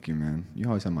You, man. You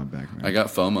always have my back, man. I got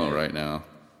FOMO right now.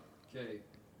 Okay,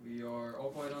 we are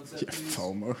all quiet on set, Yeah, please.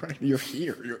 FOMO, right? You're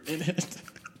here. You're in it.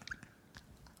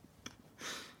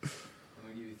 I'm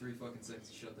gonna give you 3 fucking seconds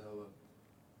to shut the hell up.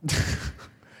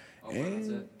 All quiet on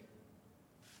set.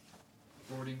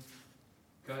 Recording.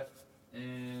 Cut.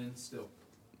 And still.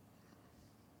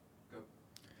 Go.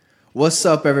 What's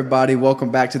up, everybody? Welcome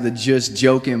back to the Just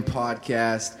Joking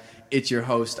podcast. It's your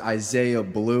host, Isaiah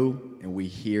Blue, and we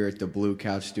here at the Blue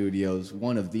Couch Studios,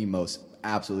 one of the most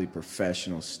absolutely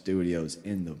professional studios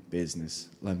in the business.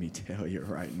 Let me tell you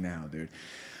right now, dude.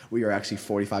 We are actually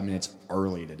 45 minutes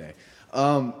early today.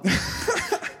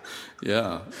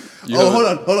 Yeah. Hold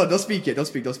on. Don't speak yet. Don't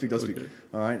speak. Okay.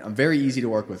 All right. I'm very easy to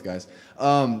work with, guys.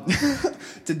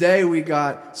 Today we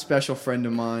got special friend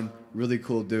of mine, really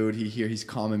cool dude. He's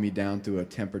calming me down through a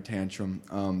temper tantrum.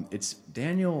 It's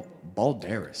Daniel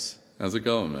Balderas. How's it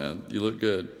going, man? You look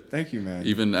good. Thank you, man.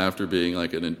 Even after being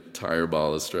like an entire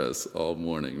ball of stress all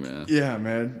morning, man. Yeah,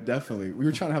 man, definitely. We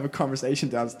were trying to have a conversation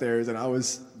downstairs, and I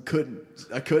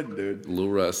couldn't, dude. A little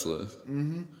restless.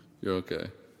 Mm-hmm. You're okay.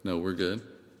 No, we're good.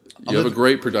 You have a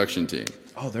great production team.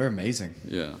 Oh, they're amazing.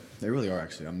 Yeah. They really are,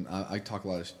 actually. I talk a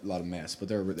lot of mess, but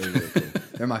they're really cool.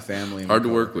 They're my family. Hard to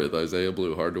work with, Isaiah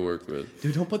Blue. Hard to work with.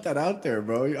 Dude, don't put that out there,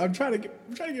 bro. I'm trying to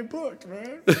get booked,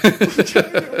 man. I'm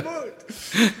trying to get booked.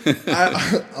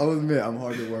 I'll admit, I'm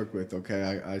hard to work with.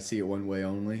 Okay, I see it one way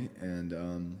only, and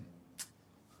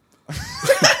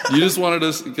You just wanted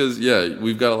us because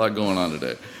we've got a lot going on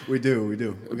today. We do. We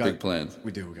got big plans.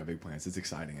 We got big plans. It's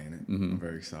exciting, ain't it? Mm-hmm. I'm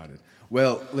very excited.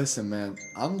 Well, listen, man.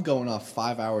 I'm going off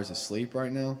 5 hours of sleep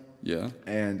right now. Yeah.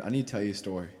 And I need to tell you a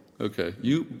story. Okay.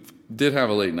 You did have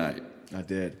a late night. I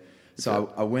did.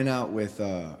 So I went out with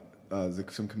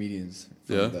some comedians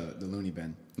from the Looney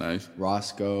Bin. Nice.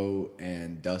 Roscoe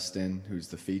and Dustin, who's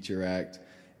the feature act.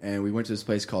 And we went to this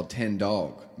place called 10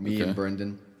 Dog, me and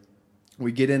Brendan.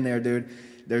 We get in there, dude.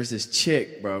 There's this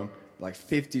chick, bro, like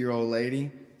 50-year-old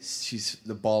lady. She's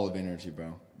the ball of energy,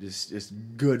 bro. Just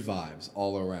good vibes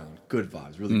all around. Good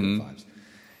vibes, really good vibes.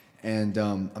 And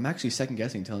I'm actually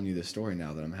second-guessing telling you this story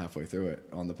now that I'm halfway through it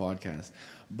on the podcast.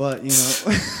 But, you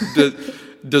know...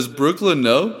 Does Brooklyn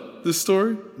know this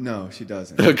story? No, she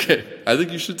doesn't. Okay. I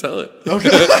think you should tell it. Okay.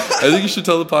 I think you should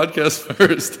tell the podcast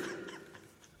first.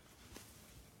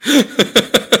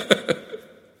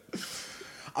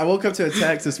 I woke up to a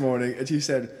text this morning, and she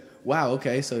said, "Wow,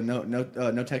 okay, so no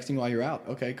texting while you're out.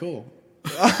 Okay, cool."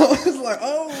 I was like,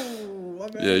 "Oh, my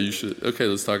bad." Yeah, you should. Okay,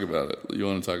 let's talk about it. You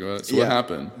want to talk about it? So what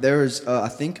happened? There's, I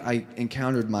think I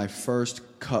encountered my first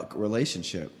cuck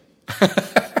relationship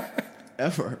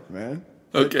ever, man.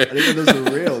 Okay. I didn't know those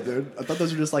were real, dude. I thought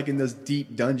those were just like in those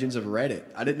deep dungeons of Reddit.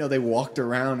 I didn't know they walked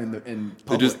around in public.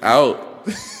 They're just out.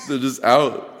 They're just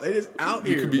out. They just out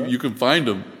here. You can find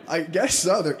them. I guess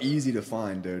so. They're easy to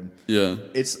find, dude. Yeah.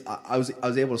 I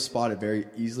was able to spot it very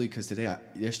easily because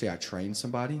yesterday I trained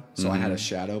somebody, so I had a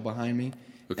shadow behind me,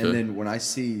 and then when I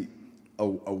see a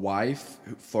wife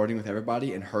flirting with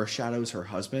everybody and her shadow is her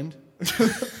husband,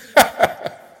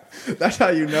 that's how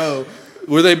you know.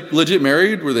 Were they legit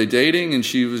married? Were they dating and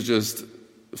she was just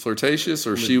flirtatious,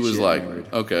 or she was like married.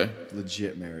 Okay,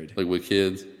 Legit married. like with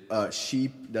kids?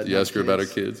 Did you ask her about her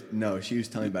kids? No, she was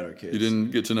telling me about her kids. You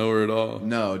didn't get to know her at all?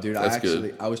 No, dude.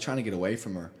 Good. I was trying to get away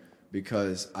from her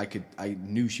because I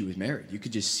knew she was married. You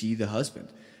could just see the husband,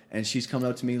 and she's coming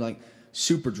up to me like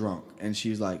super drunk, and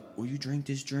she's like, "Will you drink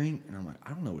this drink?" And I'm like, "I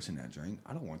don't know what's in that drink.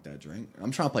 I don't want that drink."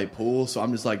 I'm trying to play pool, so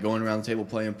I'm just like going around the table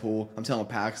playing pool. I'm telling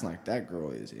Paxton like, "That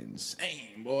girl is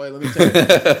insane, boy. Let me tell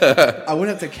you." I went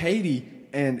up to Katie,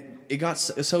 and it got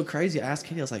so crazy. I asked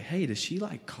Katie, I was like, "Hey, does she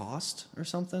like cost or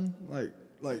something? Like,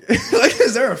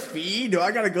 is there a fee? Do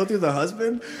I got to go through the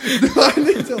husband? Do I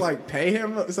need to like pay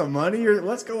him some money, or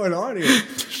what's going on here?"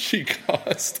 Does she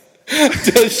cost?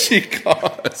 Does she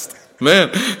cost?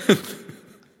 Man.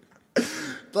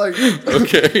 Like,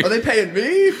 okay. Are they paying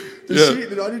me?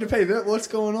 Do I need to pay them? What's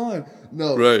going on?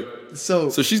 No. Right. So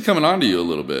she's coming on to you a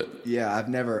little bit. Yeah,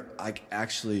 I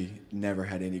actually never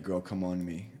had any girl come on to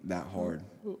me that hard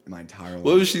in my entire life.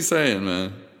 What was she saying,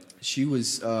 man? She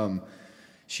was,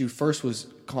 she first was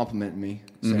complimenting me,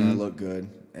 saying I look good.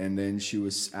 And then she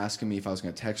was asking me if I was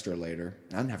going to text her later.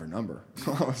 And I didn't have her number.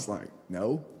 I was like,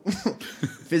 no.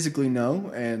 Physically, no.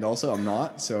 And also, I'm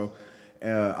not. So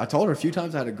I told her a few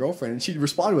times I had a girlfriend. And she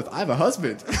responded with, "I have a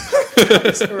husband."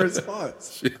 That's her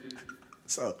response.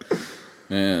 So,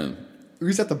 man. we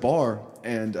was at the bar.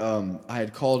 And I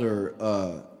had called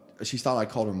her she thought I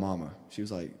called her mama. She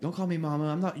was like, "Don't call me mama.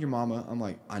 I'm not your mama." I'm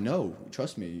like, "I know.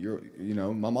 Trust me.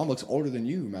 My mom looks older than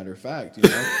you. Matter of fact,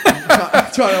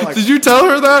 I'm trying to like." Did you tell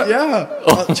her that? Yeah.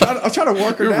 I'm trying to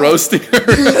work her. You're down. roasting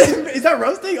her. Is that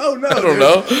roasting? Oh no. I don't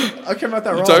know. I came out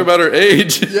that wrong. You're talking about her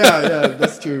age. Yeah,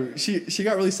 that's true. She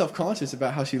got really self-conscious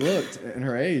about how she looked and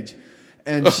her age,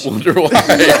 and I wonder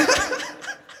why.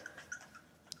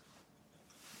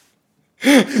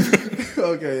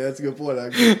 Okay, that's a good point,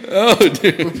 actually. Oh,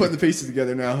 dude. We're putting the pieces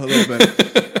together now a little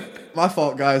bit. My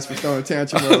fault, guys, for throwing a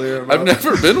tantrum earlier. I've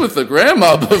never been with a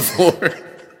grandma before.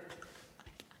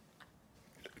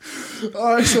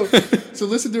 All right, so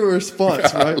listen to her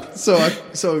response, right?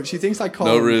 So she thinks I call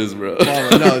No her riz, bro.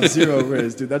 mama. No, zero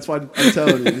riz, dude. That's why I'm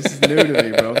telling you, this is new to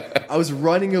me, bro. I was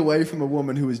running away from a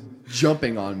woman who was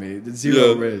jumping on me. The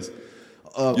zero riz.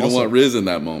 You don't want riz in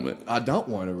that moment. I don't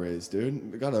want a riz,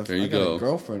 dude. I got a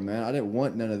girlfriend, man. I didn't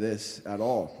want none of this at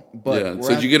all. But yeah. So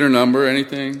did you get her number or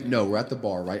anything? No, we're at the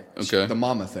bar, right? Okay. The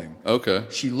mama thing. Okay.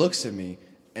 She looks at me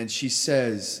and she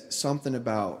says something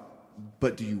about,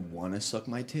 "But do you want to suck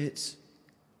my tits?"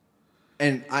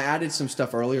 And I added some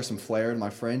stuff earlier, some flair to my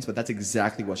friends, but that's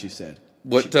exactly what she said.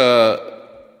 What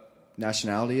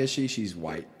nationality is she? She's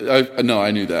white. No,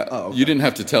 I knew that. Oh, okay. You didn't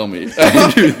have to tell me.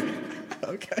 I knew.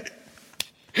 Okay.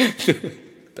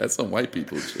 That's some white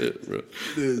people shit, bro.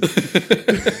 Dude.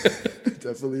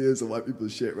 Definitely is some white people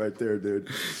shit right there, dude.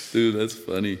 Dude, that's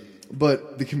funny.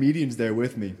 But the comedian's there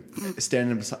with me,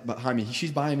 standing behind me.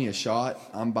 She's buying me a shot.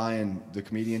 I'm buying the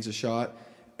comedians a shot.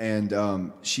 And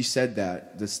she said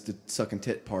the sucking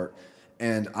tit part.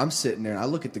 And I'm sitting there, and I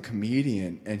look at the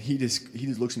comedian, and he just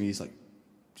looks at me. He's like,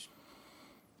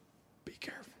 "Be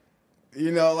careful."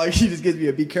 Like he just gives me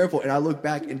a "be careful." And I look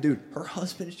back, and dude, her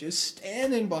husband's just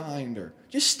standing behind her.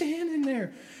 Just standing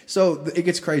there. So it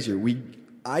gets crazier.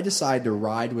 I decide to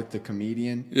ride with the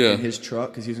comedian in his truck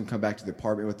because he's going to come back to the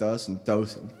apartment with us and throw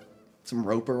some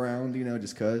rope around,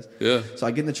 just because. Yeah. So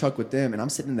I get in the truck with them, and I'm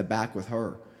sitting in the back with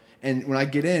her. And when I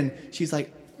get in, she's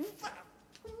like, "What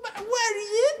are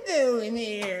you doing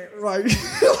here?"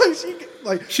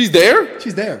 She's there?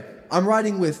 She's there. I'm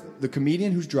riding with the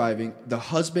comedian who's driving, the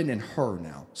husband, and her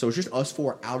now. So it's just us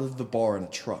four out of the bar in a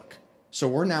truck. So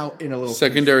we're now in a little...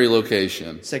 Secondary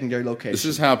location. This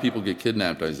is how people get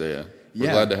kidnapped, Isaiah.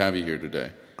 We're glad to have you here today.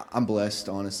 I'm blessed,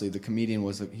 honestly. The comedian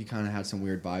he kind of had some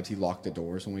weird vibes. He locked the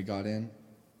doors when we got in.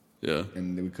 Yeah.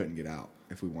 And we couldn't get out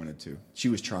if we wanted to. She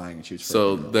was trying, and she was...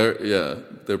 So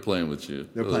they're playing with you.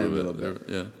 They're playing a little bit.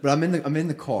 Yeah. But I'm in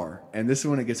the car, and this is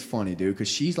when it gets funny, dude, because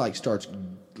she's like starts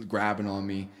grabbing on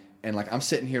me, and like I'm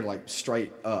sitting here like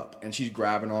straight up, and she's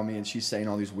grabbing on me, and she's saying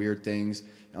all these weird things.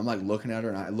 And I'm like looking at her,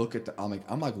 and I look at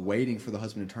I'm like waiting for the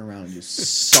husband to turn around and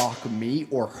just sock me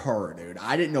or her, dude.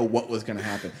 I didn't know what was gonna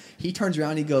happen. He turns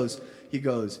around, and he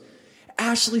goes,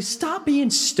 "Ashley, stop being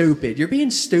stupid. You're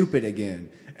being stupid again."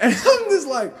 And I'm just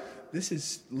like, this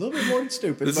is a little bit more than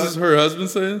stupid. This is her husband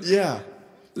saying? Yeah.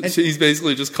 And he's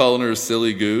basically just calling her a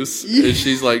silly goose. Yeah. And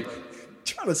she's like...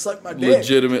 trying to suck my dick.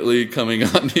 Legitimately coming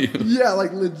on to you. Yeah,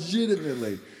 like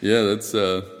legitimately. Yeah, that's...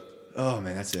 oh,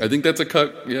 man, that's it. I think that's a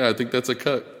cut. Yeah, I think that's a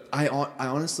cut. I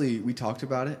honestly, we talked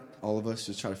about it. All of us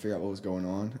just trying to figure out what was going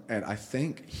on. And I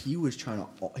think he was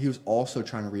also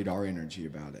trying to read our energy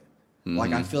about it. Mm-hmm.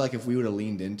 Like, I feel like if we would have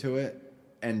leaned into it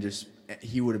and just...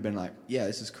 he would have been like, "Yeah,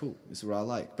 this is cool. This is what I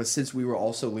like." But since we were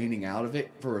also leaning out of it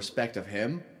for respect of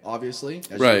him, obviously,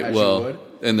 as you would,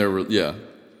 and there were,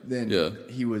 then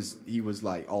he was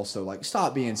like also like,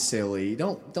 "Stop being silly.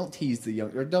 Don't tease the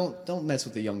young, or don't mess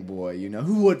with the young boy.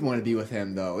 Who wouldn't want to be with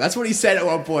him though?" That's what he said at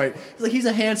one point. He's like, "He's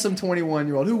a handsome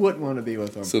 21-year-old. Who wouldn't want to be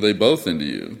with him?" So they both into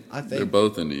you. I think they're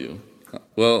both into you.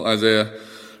 Well, Isaiah,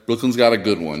 Brooklyn's got a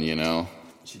good one.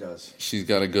 She does. She's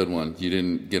got a good one. You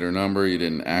didn't get her number. You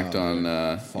didn't act on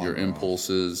your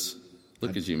impulses.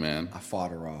 Look at you, man. I fought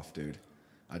her off, dude.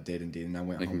 I did indeed, and I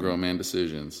went. Making grown man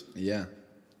decisions. Yeah,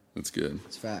 that's good.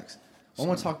 It's facts. I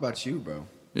want to talk about you, bro.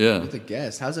 Yeah, with a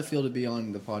guest. How's it feel to be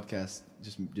on the podcast?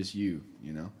 Just you,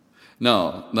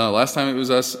 No. Last time it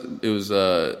was us. It was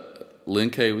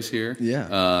Lynn K was here.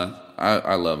 Yeah.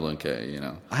 I love Lynn K.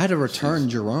 I had to return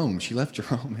Jerome. She left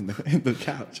Jerome in the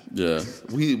couch. Yeah,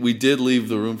 we did leave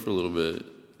the room for a little bit.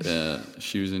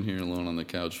 She was in here alone on the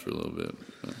couch for a little bit.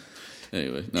 But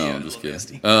anyway, I'm just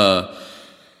kidding.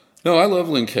 No, I love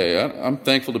Lynn K. I'm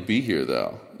thankful to be here,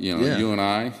 though. You and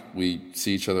I, we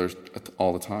see each other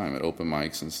all the time at open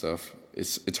mics and stuff.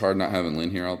 It's hard not having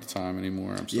Lynn here all the time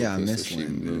anymore. I'm so pissed I miss that she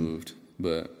Lynn, moved,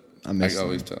 but I miss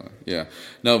always tell her. Yeah,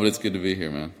 no, but it's good to be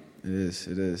here, man. It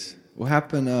is. What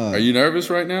happened? Are you nervous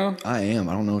right now? I am.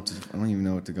 I don't even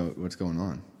know what's going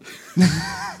on.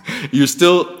 You're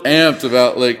still amped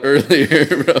about like earlier,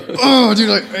 bro. Oh, dude,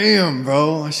 I am,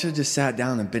 bro. I should have just sat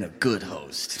down and been a good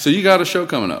host. So you got a show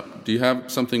coming up. Do you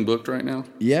have something booked right now?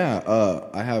 Yeah,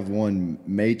 I have one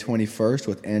May 21st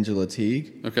with Angela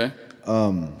Teague. Okay.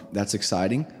 That's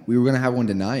exciting. We were gonna have one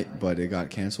tonight, but it got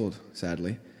canceled,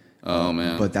 sadly. Oh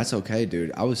man. But that's okay,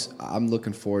 dude. I'm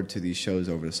looking forward to these shows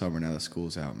over the summer now that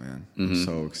school's out, man. I'm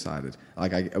so excited.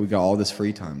 Like we got all this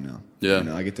free time now. Yeah. You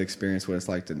know, I get to experience what it's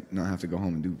like to not have to go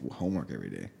home and do homework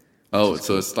every day. Oh,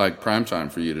 so it's like prime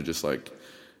time for you to just like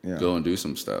Yeah. go and do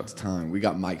some stuff. It's time. We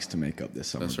got mics to make up this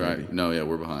summer. That's right. Baby. No, yeah,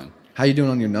 we're behind. How you doing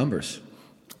on your numbers?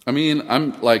 I mean,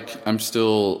 I'm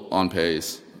still on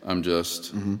pace. I'm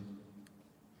just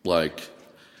like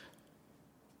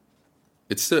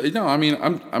it's still I mean,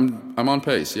 I'm on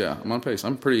pace. Yeah, I'm on pace.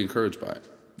 I'm pretty encouraged by it.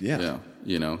 Yeah. Yeah,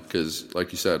 you know, because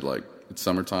like you said, like it's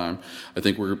summertime. I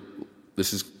think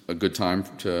this is a good time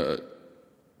to,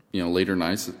 you know, later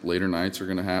nights are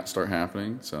gonna start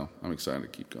happening. So I'm excited to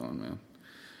keep going, man.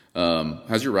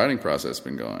 How's your writing process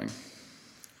been going?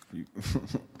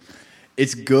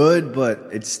 It's good, but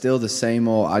it's still the same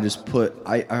old.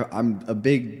 I'm a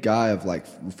big guy of like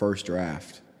first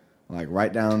draft. Like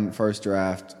write down first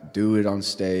draft, do it on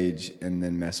stage, and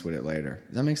then mess with it later.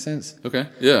 Does that make sense? Okay.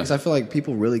 Yeah. Because I feel like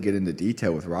people really get into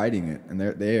detail with writing it, and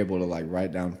they're able to like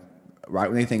write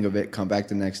when they think of it, come back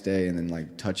the next day, and then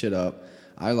like touch it up.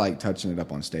 I like touching it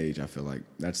up on stage. I feel like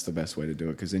that's the best way to do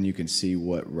it because then you can see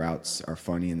what routes are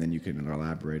funny, and then you can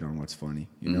elaborate on what's funny.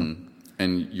 You know.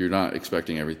 And you're not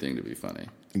expecting everything to be funny.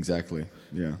 Exactly.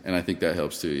 Yeah. And I think that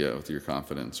helps too, yeah, with your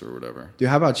confidence or whatever. Dude,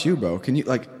 how about you, bro? Can you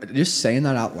like just saying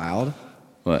that out loud?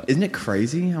 What? Isn't it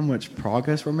crazy how much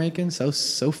progress we're making so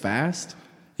fast?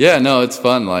 Yeah, no, it's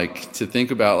fun. Like to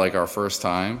think about like our first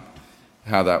time,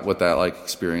 what that like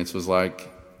experience was like.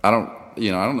 I don't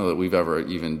know that we've ever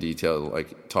even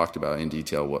talked about in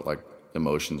detail what like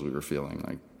emotions we were feeling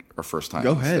like our first time.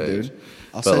 Go on ahead, stage. dude.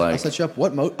 I'll set you up.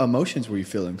 What emotions were you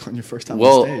feeling on your first time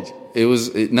Well, on stage? it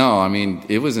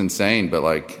was insane. But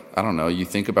like I don't know, you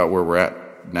think about where we're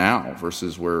at now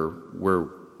versus where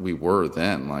we were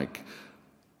then. Like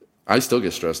I still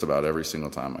get stressed about every single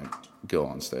time I go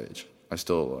on stage. I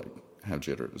still like have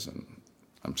jitters and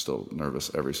I'm still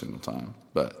nervous every single time.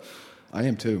 But I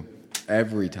am too.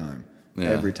 Every time.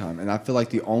 Yeah. Every time. And I feel like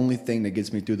the only thing that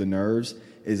gets me through the nerves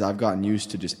is I've gotten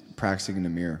used to just practicing in the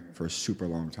mirror for a super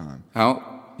long time.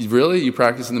 How really you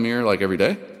practice in the mirror like every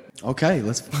day? Okay,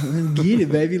 let's get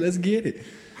it, baby. Let's get it.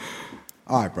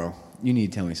 All right, bro. You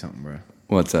need to tell me something, bro.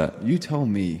 What's that? You told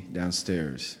me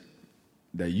downstairs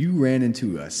that you ran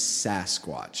into a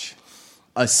SASQUATCH.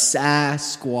 A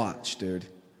SASQUATCH, dude.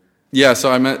 Yeah, so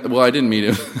I didn't meet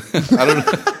him. I don't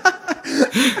know.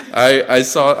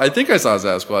 I think I saw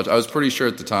SASQUATCH. I was pretty sure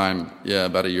at the time, yeah,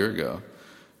 about a year ago.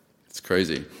 It's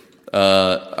crazy.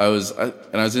 I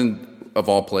was in, of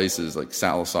all places, like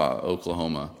Sallisaw,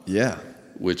 Oklahoma. Yeah.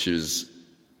 Which is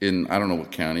in, I don't know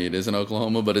what county it is in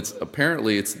Oklahoma, but it's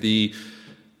the,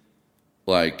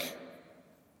 like,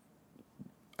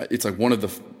 it's like one of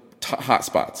the hot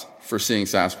spots for seeing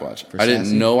Sasquatch. I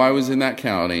didn't know I was in that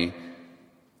county.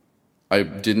 I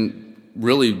didn't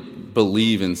really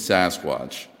believe in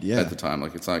Sasquatch at the time.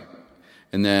 Like, it's like,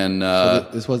 and then... so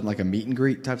this wasn't like a meet and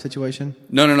greet type situation?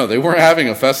 No. They weren't having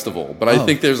a festival, but I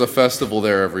think there's a festival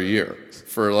there every year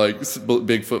for, like,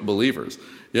 Bigfoot believers.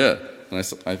 Yeah. And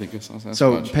I think I saw Sasquatch.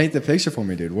 So paint the picture for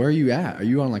me, dude. Where are you at? Are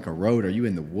you on, like, a road? Are you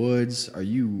in the woods? Are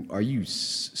you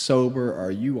sober?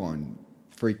 Are you on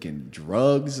freaking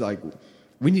drugs? Like...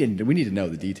 We need to know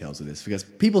the details of this because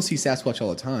people see Sasquatch all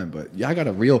the time, but I got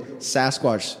a real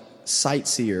Sasquatch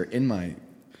sightseer on my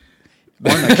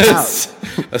couch.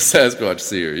 A Sasquatch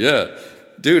seer, yeah,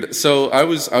 dude. So I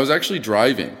was actually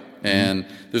driving, and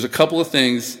there's a couple of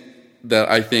things that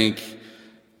I think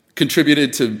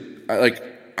contributed to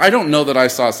I don't know that I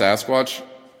saw Sasquatch.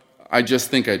 I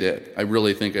just think I did. I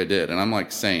really think I did, and I'm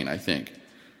like sane. I think.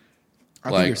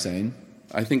 I think you're sane.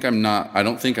 I think I'm not. I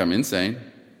don't think I'm insane.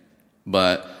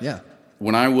 But yeah,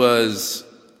 when I was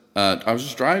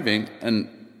just driving,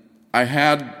 and I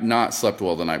had not slept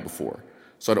well the night before,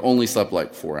 so I'd only slept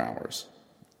like 4 hours.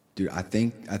 Dude, I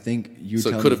think you. So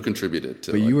it could have contributed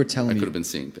to. But you were telling me I could have been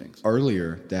seeing things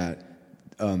earlier that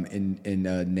in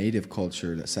native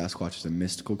culture that Sasquatch is a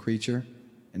mystical creature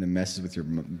and it messes with your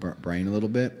brain a little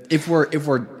bit. If we're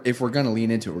gonna lean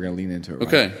into it, we're gonna lean into it. Right?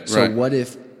 Okay. So right. what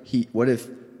if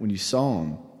when you saw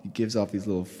him, he gives off these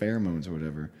little pheromones or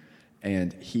whatever.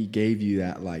 And he gave you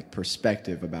that like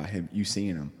perspective about him, you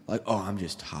seeing him, like, oh, I'm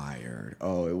just tired.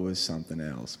 Oh, it was something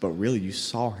else. But really, you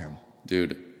saw him,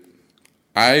 dude.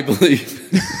 I believe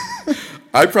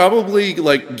I probably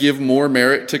like give more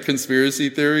merit to conspiracy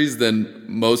theories than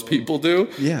most people do.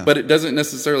 Yeah. But it doesn't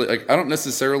necessarily like I don't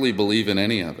necessarily believe in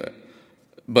any of it.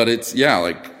 But it's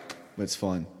like It's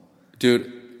fun.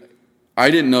 dude,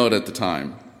 I didn't know it at the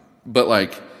time. But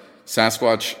like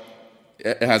Sasquatch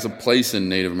it has a place in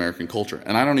Native American culture,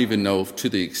 and I don't even know to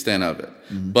the extent of it.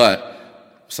 Mm-hmm.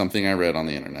 But something I read on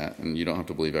the internet, and you don't have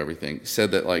to believe everything,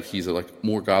 said that like he's like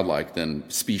more godlike than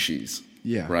species.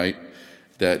 Yeah. Right?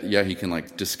 That he can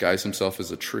like disguise himself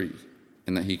as a tree,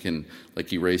 and that he can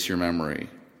like erase your memory.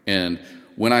 And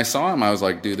when I saw him, I was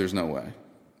like, dude, there's no way.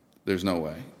 There's no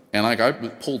way. And like I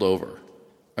pulled over.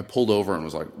 And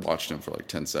was like watched him for like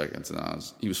 10 seconds, and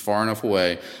he was far enough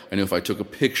away. I knew if I took a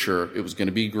picture, it was going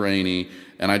to be grainy,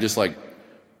 and I just like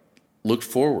looked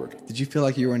forward. Did you feel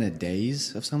like you were in a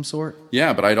daze of some sort?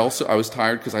 Yeah, but I was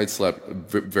tired because I had slept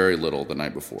very little the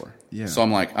night before. Yeah. So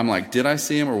I'm like, did I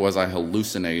see him or was I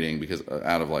hallucinating because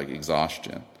out of like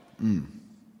exhaustion? Do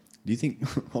you think?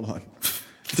 Hold on.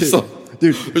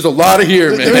 Dude, there's a lot of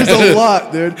here, man. There's a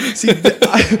lot, dude. See,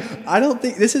 I don't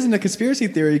think this isn't a conspiracy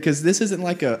theory because this isn't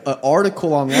like an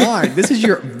article online. This is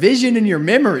your vision and your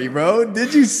memory, bro.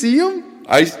 Did you see him?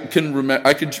 I can remember.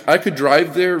 I could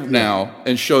drive there now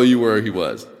and show you where he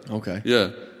was. Okay. Yeah.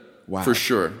 Wow. For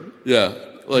sure. Yeah.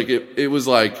 Like it was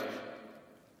like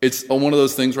it's one of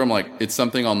those things where I'm like, it's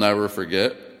something I'll never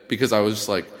forget because I was just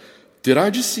like, did I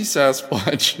just see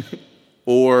Sasquatch,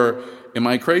 or am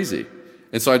I crazy?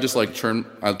 And so I just like turned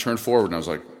forward and I was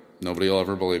like, nobody will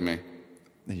ever believe me.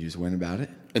 And you just went about it?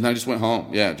 And I just went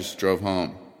home. Yeah, just drove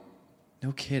home.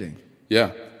 No kidding.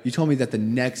 Yeah. You told me that the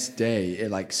next day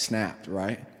it like snapped,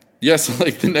 right? Yes, yeah, so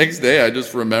like the next day I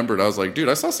just remembered. I was like, dude,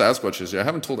 I saw Sasquatch this year. I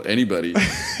haven't told anybody.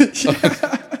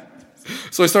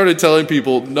 So I started telling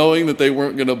people, knowing that they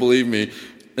weren't going to believe me.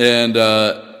 And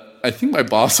I think my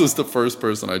boss was the first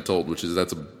person I told,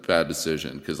 that's a bad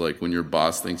decision. Because like when your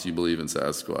boss thinks you believe in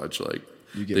Sasquatch, like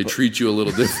they treat you a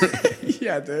little different.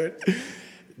 Yeah, dude.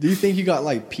 Do you think you got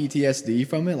like PTSD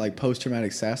from it, like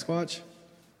post-traumatic Sasquatch?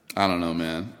 I don't know,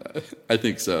 man. I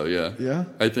think so, yeah. Yeah?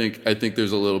 I think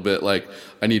there's a little bit like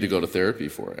I need to go to therapy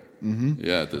for it. Mm-hmm.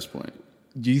 Yeah, at this point.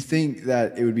 Do you think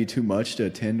that it would be too much to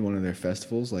attend one of their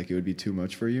festivals? Like it would be too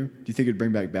much for you? Do you think it'd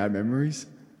bring back bad memories?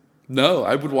 No,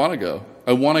 I would want to go.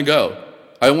 I want to go.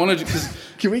 I want to.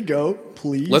 Can we go,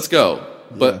 please? Let's go.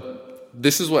 But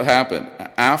this is what happened.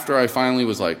 After I finally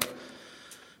was like,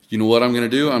 you know what I'm going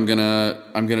to do? I'm going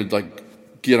to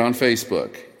like get on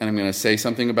Facebook and I'm going to say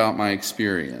something about my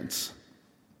experience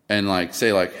and like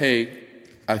say like, hey,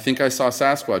 I think I saw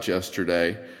Sasquatch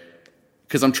yesterday.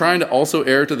 Because I'm trying to also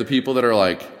air to the people that are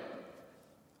like,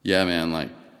 yeah, man, like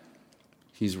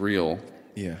he's real.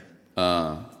 Yeah.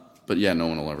 But yeah, no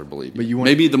one will ever believe you. But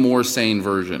maybe the more sane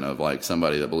version of like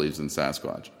somebody that believes in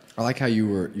Sasquatch. I like how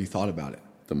you thought about it.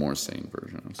 The more sane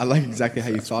version. I like exactly how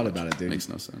you thought about it, dude. Makes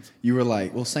no sense. You were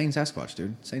like, well, sane Sasquatch,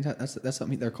 dude. That's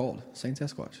something they're called. Sane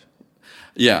Sasquatch.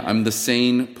 Yeah, I'm the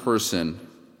sane person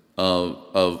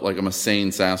of like I'm a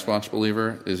sane Sasquatch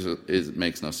believer. It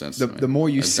makes no sense to me. The more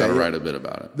you say gotta write a bit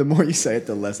about it. The more you say it,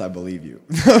 the less I believe you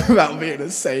about being a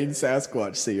sane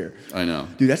Sasquatch seer. I know,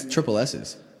 dude. That's triple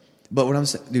S's. But what I'm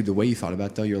saying, dude, the way you thought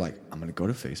about it, though, you're like, I'm gonna go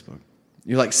to Facebook.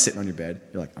 You're like sitting on your bed.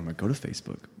 You're like, I'm gonna go to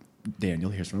Facebook. Daniel,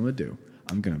 here's what I'm gonna do.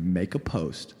 I'm gonna make a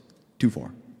post.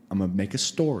 2-4. I'm gonna make a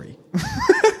story.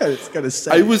 It's gonna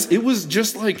say. It was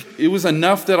just like it was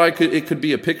enough that it could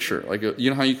be a picture. Like you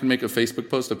know how you can make a Facebook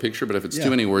post a picture, but if it's too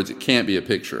many words, it can't be a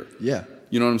picture. Yeah.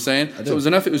 You know what I'm saying? So it was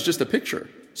enough. It was just a picture.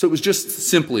 So it was just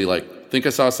simply like, think I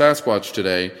saw Sasquatch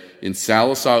today in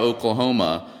Sallisaw,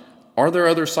 Oklahoma. Are there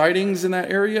other sightings in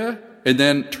that area? And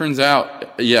then turns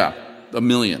out, yeah, 1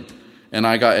 million. And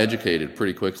I got educated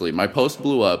pretty quickly. My post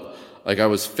blew up. Like I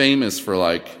was famous for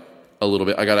like a little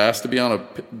bit. I got asked to be on a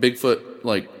Bigfoot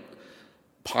like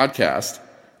podcast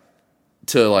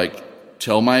to like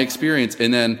tell my experience.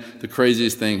 And then the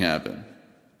craziest thing happened.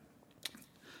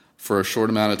 For a short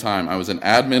amount of time, I was an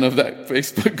admin of that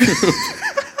Facebook group.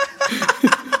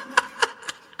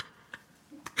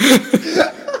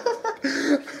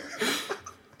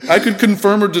 I could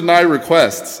confirm or deny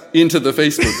requests into the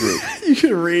Facebook group. You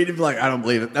could read and be like, I don't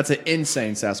believe it. That's an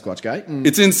insane Sasquatch guy. Mm.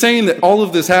 It's insane that all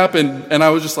of this happened, and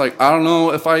I was just like, I don't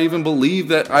know if I even believe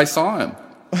that I saw him.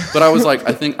 But I was like,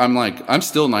 I'm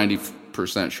still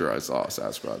 90% sure I saw a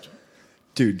Sasquatch.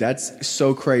 Dude, that's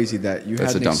so crazy that you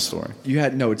That's had a dumb story. You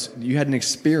had an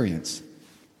experience.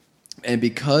 And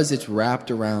because it's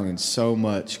wrapped around in so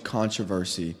much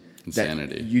controversy,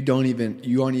 insanity, that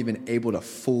you aren't even able to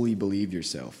fully believe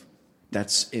yourself.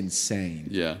 That's insane.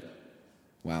 Yeah.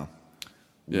 Wow.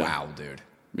 Yeah. Wow, dude.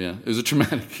 Yeah. It was a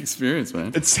traumatic experience,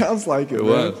 man. It sounds like it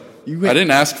was. You I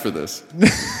didn't ask for this.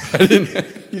 You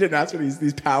didn't ask for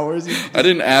these powers. I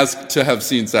didn't ask to have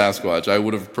seen Sasquatch. I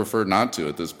would have preferred not to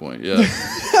at this point. Yeah,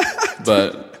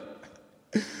 but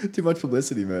Too much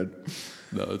publicity, man.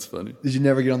 no, it's funny. Did you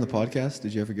never get on the podcast?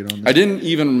 Did you ever get on? I didn't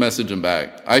even message him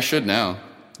back. I should now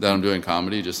that I'm doing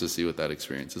comedy, just to see what that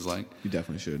experience is like. You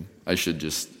definitely should. I should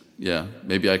just, yeah.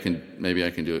 Maybe I can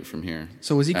do it from here.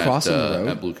 So was he crossing the road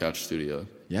at Blue Couch Studio?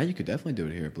 Yeah, you could definitely do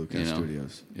it here at Blue Couch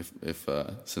Studios. If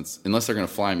since unless they're gonna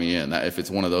fly me in, if it's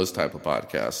one of those type of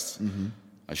podcasts,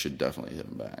 I should definitely hit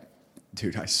him back.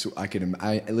 Dude,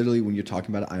 I literally, when you're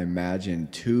talking about it, I imagine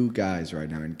two guys right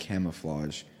now in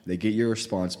camouflage. They get your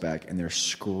response back, and they're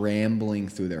scrambling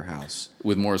through their house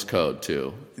With Morse code,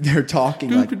 too. They're talking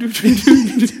like...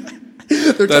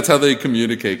 That's how they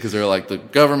communicate, because they're like, the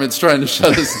government's trying to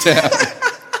shut us down.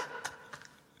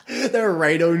 They're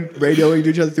radioing to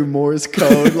each other through Morse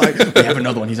code. Like, we have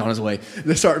another one. He's on his way.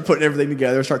 They start putting everything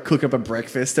together, start cooking up a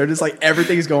breakfast. They're just like,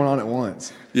 everything's going on at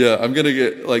once. Yeah, I'm going to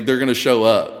get, like, they're going to show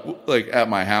up, like, at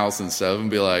my house and stuff and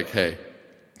be like, hey,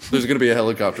 there's going to be a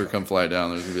helicopter come fly down.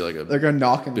 There's going to be like they're going to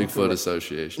knock and Bigfoot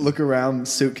association. Look around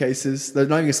suitcases. They're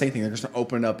not even going to say anything. They're just going to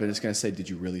open it up and it's going to say, did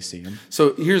you really see him?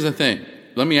 So here's the thing.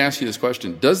 Let me ask you this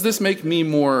question. Does this make me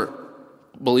more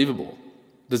believable?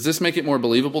 Does this make it more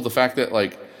believable, the fact that,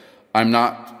 like, I'm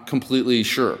not completely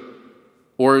sure?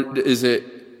 Or is it,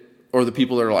 or the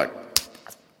people that are like,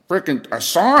 freaking, I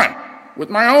saw him with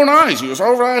my own eyes. He was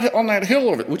over on that hill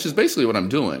over, which is basically what I'm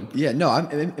doing. Yeah, no,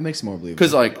 it makes it more believable.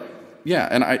 Because, like, yeah,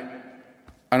 and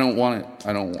I don't want it.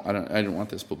 I didn't want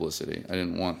this publicity. I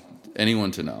didn't want anyone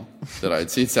to know that I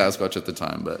had seen Sasquatch at the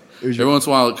time. But every once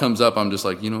in a while it comes up. I'm just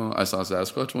like, I saw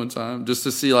Sasquatch one time, just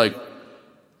to see, like.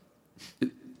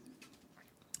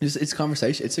 It's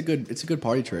conversation. It's a good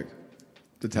party trick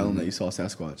to tell them that you saw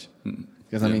Sasquatch.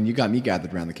 Because I mean, you got me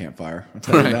gathered around the campfire. I'll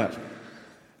tell you that,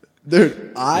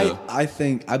 dude. I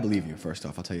think I believe you. First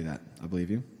off, I'll tell you that I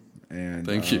believe you. And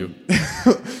thank you.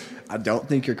 I don't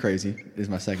think you're crazy. Is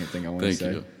my second thing I want to say.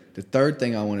 Thank you. The third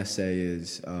thing I want to say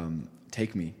is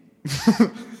take me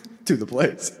to the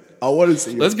place. I want to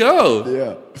see you. Let's go.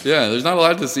 Yeah. Yeah. There's not a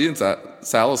lot to see in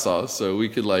Salisaw, so we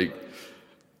could like.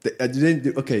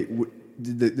 Okay.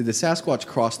 Did the Sasquatch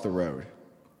cross the road?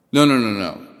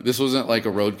 No. This wasn't like a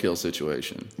roadkill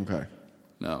situation. Okay.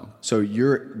 No. So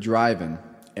you're driving,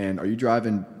 and are you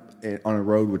driving on a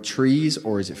road with trees,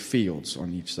 or is it fields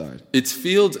on each side? It's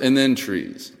fields and then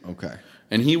trees. Okay.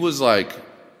 And he was like,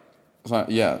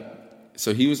 yeah.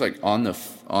 So he was like on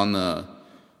the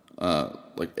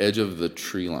like edge of the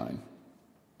tree line,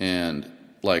 and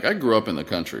like I grew up in the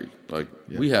country. Like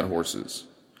we had horses.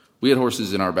 We had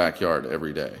horses in our backyard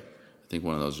every day. I think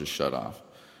one of those just shut off.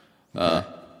 Okay.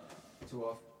 2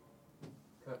 off.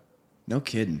 Cut. No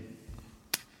kidding.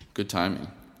 Good timing.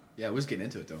 Yeah, I was getting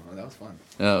into it though. That was fun.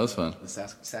 Yeah, it was fun. The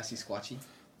sassy squatchy.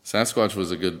 Sasquatch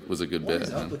was a good What bit.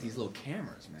 is up with these little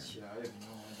cameras, man? Yeah, I have no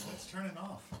idea. Let's turn it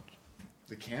off.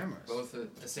 The cameras. Both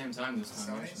at the same time this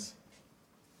time. Sony's?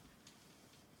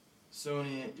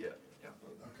 Sony, yeah.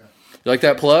 Okay. You like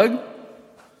that plug? You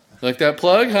like that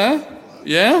plug, huh?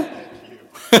 Yeah?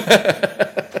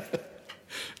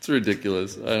 It's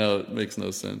ridiculous. I know, it makes no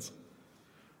sense.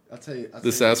 I'll tell you. The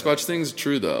Sasquatch thing's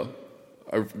true, though.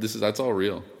 That's all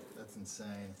real. That's insane.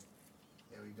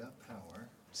 Yeah, we got power.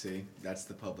 See, that's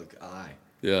the public eye.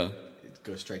 Yeah, It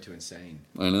goes straight to insane.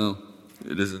 I know.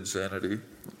 It is insanity.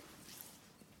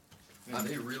 Man,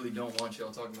 they really don't want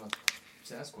y'all talking about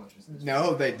Sasquatches.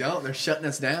 No, they don't. They're shutting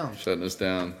us down. Shutting us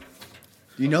down.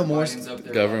 Do you know more? Biden's up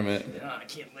there Government. like, I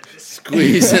can't let this.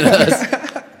 Squeezing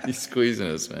us. He's squeezing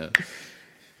us, man.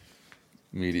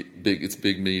 Media, it's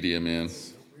big media, man.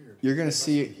 You're gonna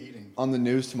see on the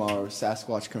news tomorrow.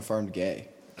 Sasquatch confirmed gay,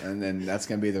 and then that's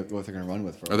gonna be what they're gonna run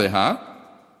with for. Are they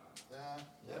hot?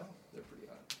 Yeah, they're pretty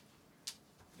hot.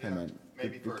 Hey man,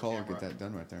 maybe good for a call. camera. Get that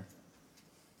done right there.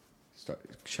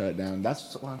 Shut it down.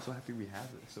 That's why I'm so happy we have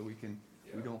it, so we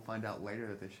don't find out later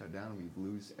that they shut down and we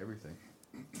lose everything.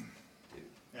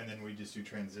 And then we just do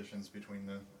transitions between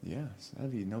the. Yeah, so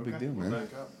that'd be no big Okay, deal, we're man.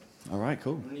 back up. All right,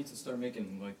 cool. We need to start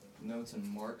making like notes and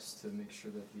marks to make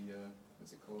sure that the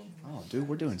what's it called? Oh, dude,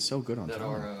 we're doing so good on That time.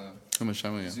 our How much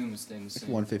time we got? Zoom is staying the It's same.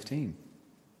 1:15.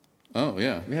 Oh,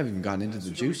 yeah. We haven't even gotten into the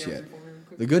Switch juice over yet. camera for me real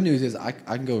quick? The good news is I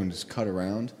can go and just cut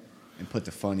around and put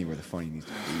the funny where the funny needs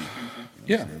to be.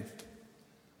 Yeah.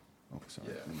 Oh, sorry.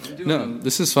 Yeah. We're doing No,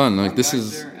 this is fun. Like, I'm this back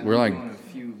is, there, and we're I'm like, doing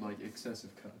a few like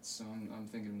excessive cuts, so I'm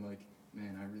thinking like,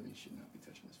 man, I really should not be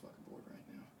touching this fucking board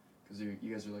right now, because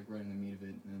you guys are like right in the meat of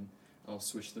it, and then I'll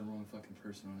switch to the wrong fucking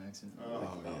person on accident. Oh, yeah.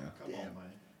 come Damn. on,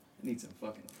 man. Need some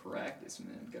fucking practice,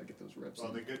 man. Gotta get those reps Well,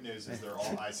 in. the good news is they're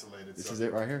all isolated. This so is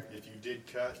it right here. If you did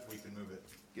cut, we can move it.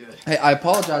 Good. Hey, I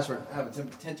apologize for having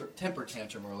a temper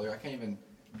tantrum earlier. I can't even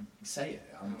say it.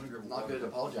 I'm not good at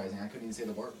apologizing. I couldn't even say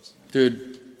the words.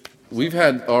 Dude, we've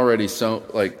had already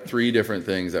 3 different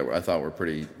things that I thought were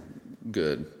pretty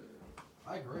good.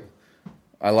 I agree.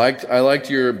 I liked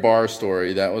your bar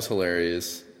story. That was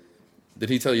hilarious. Did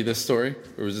he tell you this story,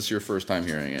 or was this your first time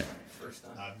hearing it? First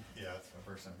time. Yeah, that's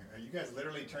my first time here. You guys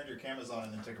literally turned your cameras on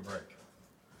and then took a break.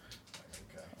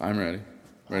 Okay. I'm ready.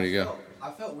 Ready to go.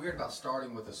 I felt weird about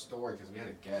starting with a story because we had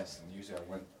a guest, and usually I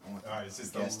want All right, is this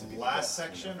the guest to be the the last guest,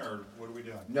 section, you know? or what are we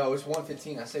doing? No, it's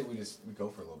 1:15. I say we go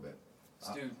for a little bit.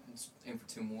 Let's aim for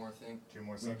 2 more, I think. 2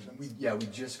 more sections? We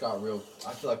just got real.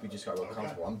 I feel like we just got real Okay.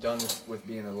 comfortable. I'm done with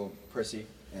being a little prissy,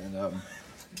 and I'm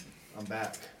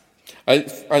back. I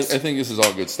think this is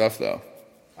all good stuff, though.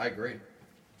 I agree.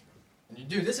 And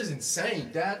dude, this is insane,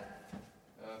 Dad.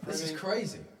 This is Framing.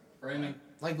 crazy. Framing.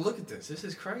 Like, look at this. This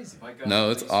is crazy. Mic up, No,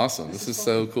 it's please. awesome. This is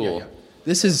so cool. Yeah.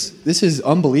 This is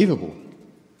unbelievable.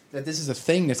 That this is a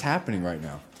thing that's happening right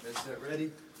now. That's it.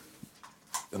 Ready?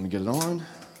 Let me get it on.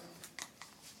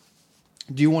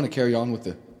 Do you want to carry on with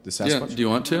the Yeah. SASQUATCH? Do you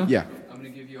want to? Yeah. I'm gonna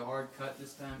give you a hard cut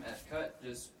this time. At cut,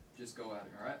 just go at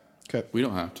it. All right. Okay. We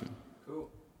don't have to. Cool.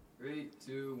 3,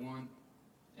 2, 1,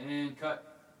 and cut.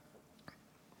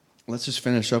 Let's just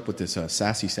finish up with this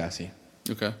sassy.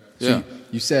 Okay. So Yeah.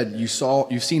 you said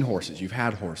you've seen horses. You've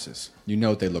had horses. You know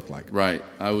what they look like. Right.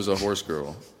 I was a horse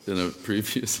girl in a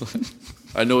previous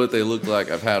life. I know what they look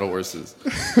like. I've had horses.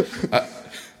 Have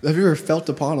you ever felt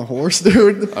upon a horse,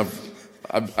 dude?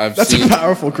 I've That's seen. a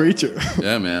powerful creature.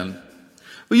 Yeah, man.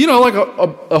 Well, you know, like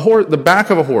a horse, the back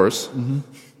of a horse.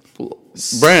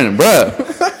 Brandon, bruh.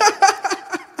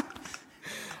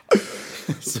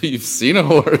 So you've seen a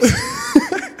horse.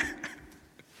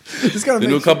 Just gotta Been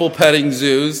to a make couple petting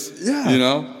zoos. Yeah. You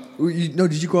know?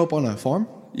 Did you grow up on a farm?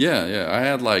 Yeah. I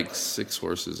had like 6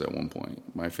 horses at one point.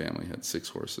 My family had 6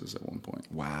 horses at one point.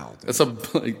 Wow. That's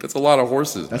a lot of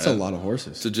horses. That's man, a lot of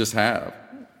horses. to just have.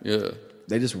 Yeah.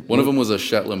 They just One of them was a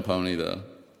Shetland pony, though.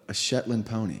 a Shetland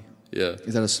pony. Yeah.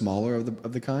 Is that a smaller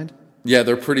of the kind? Yeah,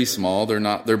 they're pretty small.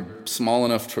 They're small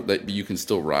enough that you can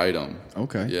still ride them.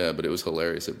 Okay. Yeah, but it was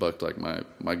hilarious. It bucked like my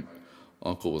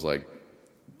uncle was like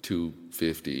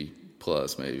 250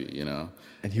 plus maybe, you know.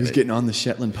 And he was getting on the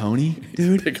Shetland pony,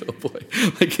 dude. Big old boy.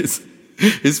 Like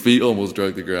his feet almost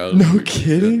drug the ground. No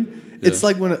kidding. Yeah. It's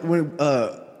like when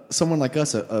someone like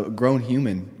us, a grown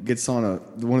human, gets on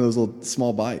one of those little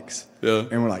small bikes. Yeah.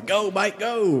 And we're like, go, bike,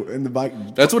 go. And the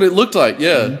bike. That's what it looked like,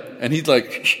 yeah. Mm-hmm. And he'd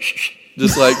like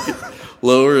just like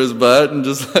lower his butt and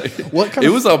just like What kind it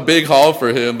of- was a big haul for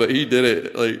him, but he did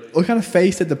it like What kind of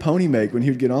face did the pony make when he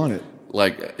would get on it?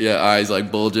 eyes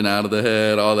like bulging out of the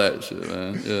head, all that shit,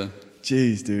 man. Yeah.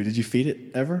 Jeez, dude. Did you feed it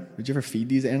ever? Did you ever feed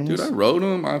these animals? Dude, I rode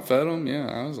him, I fed him, yeah.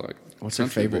 I was like, What's their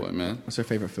country favorite boy, man? What's their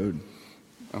favorite food?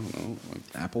 I don't know, like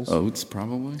Apples? oats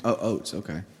probably. Oh, oats.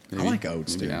 Okay. Maybe, I like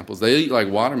oats, maybe dude. apples. They eat like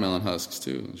watermelon husks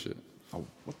too and shit. Oh,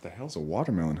 what the hell's a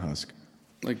watermelon husk?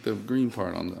 Like the green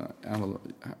part on the apple.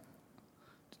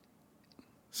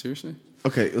 Seriously?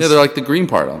 Okay. Yeah, they're like the green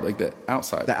part on like the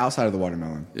outside. the outside of the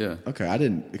watermelon. Yeah. Okay, I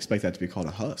didn't expect that to be called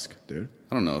a husk, dude.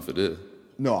 I don't know if it is.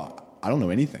 No, I don't know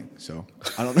anything, so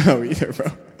I don't know either, bro.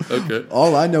 Okay.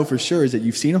 All I know for sure is that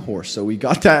you've seen a horse, so we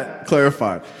got that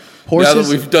clarified. Horses. Now that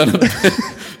we've done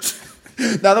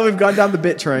a now that we've gone down the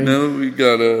bit train, now that we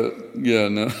got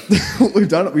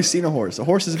no. we've seen a horse. A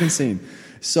horse has been seen.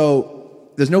 So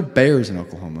there's no bears in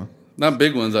Oklahoma. Not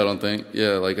big ones, I don't think.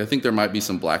 Yeah, like I think there might be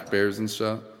some black bears and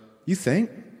stuff. You think?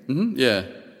 Yeah.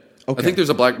 Okay. I think there's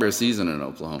a black bear season in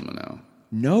Oklahoma now.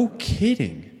 No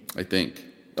kidding. I think.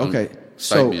 Don't Okay,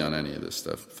 cite so- me on any of this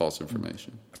stuff. False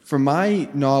information. From my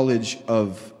knowledge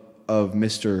of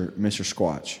Mr.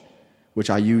 Squatch, which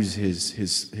I use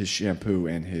his shampoo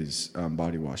and his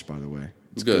body wash, by the way.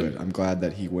 It's Good. I'm glad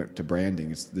that he went to branding.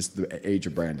 This is the age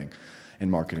of branding and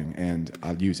marketing, and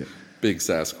I'll use it. Big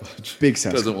Sasquatch. Big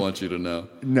Sasquatch. Doesn't want you to know.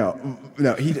 No,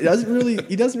 he doesn't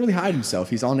really hide himself.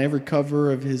 He's on every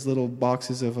cover of his little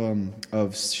boxes of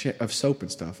soap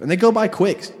and stuff, and they go by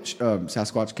quick.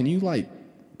 Sasquatch, can you like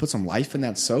put some life in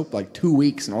that soap? Like 2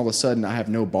 weeks, and all of a sudden I have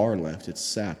no bar left. It's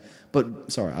sad.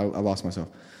 But sorry, I lost myself.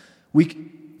 Not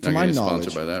From my getting knowledge,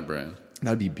 sponsored by that brand.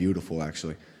 that'd be beautiful,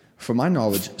 actually. From my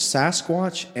knowledge,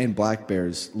 Sasquatch and black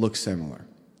bears look similar.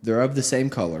 They're of the same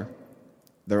color.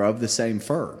 They're of the same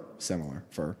similar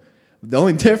fur. The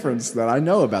only difference that I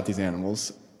know about these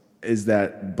animals is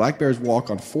that black bears walk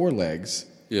on 4 legs,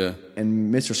 Yeah.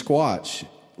 and Mr. Squatch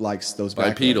likes those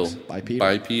back Bipedal. legs. Bipedal.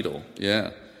 Bipedal.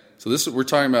 Yeah. So we're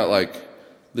talking about like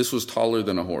This was taller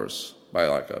than a horse by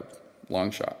like a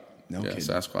long shot. No yeah, kidding.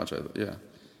 Sasquatch. Yeah.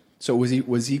 So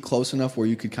was he close enough where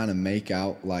you could kind of make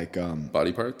out like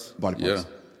Body parts. body parts?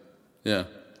 Yeah.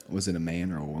 Was it a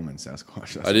man or a woman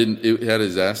Sasquatch? I didn't. It had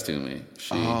his ass to me.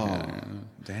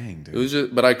 Dang, dude. It was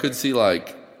just, but I could see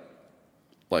like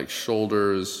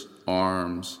shoulders,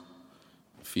 arms,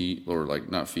 feet, or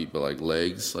like not feet, but like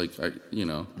legs. Like I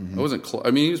wasn't.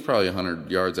 I mean, he was probably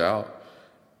 100 yards out.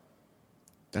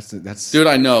 That's Dude,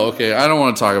 I know. Okay, I don't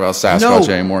want to talk about Sasquatch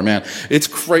No. anymore, man. It's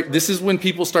crazy. This is when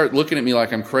people start looking at me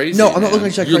like I'm crazy. No, I'm not man. looking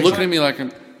at you like You're crazy. looking at me like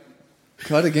I'm.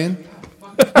 Cut again.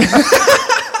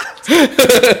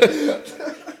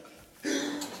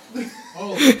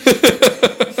 Holy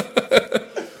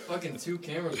fucking 2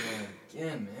 cameras going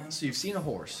again, man. So you've seen a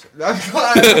horse. I'm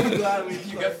glad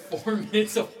you got 4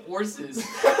 minutes of horses.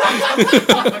 All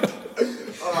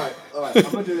right. I'm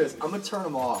gonna do this. I'm gonna turn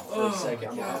them off for a second.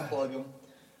 I'm God. gonna unplug them.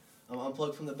 I'm gonna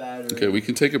unplug from the battery. Okay, we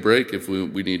can take a break if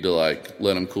we need to like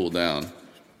let them cool down.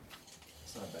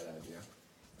 It's not a bad idea.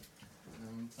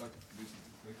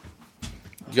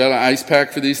 You got an ice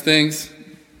pack for these things?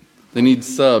 They need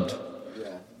subbed.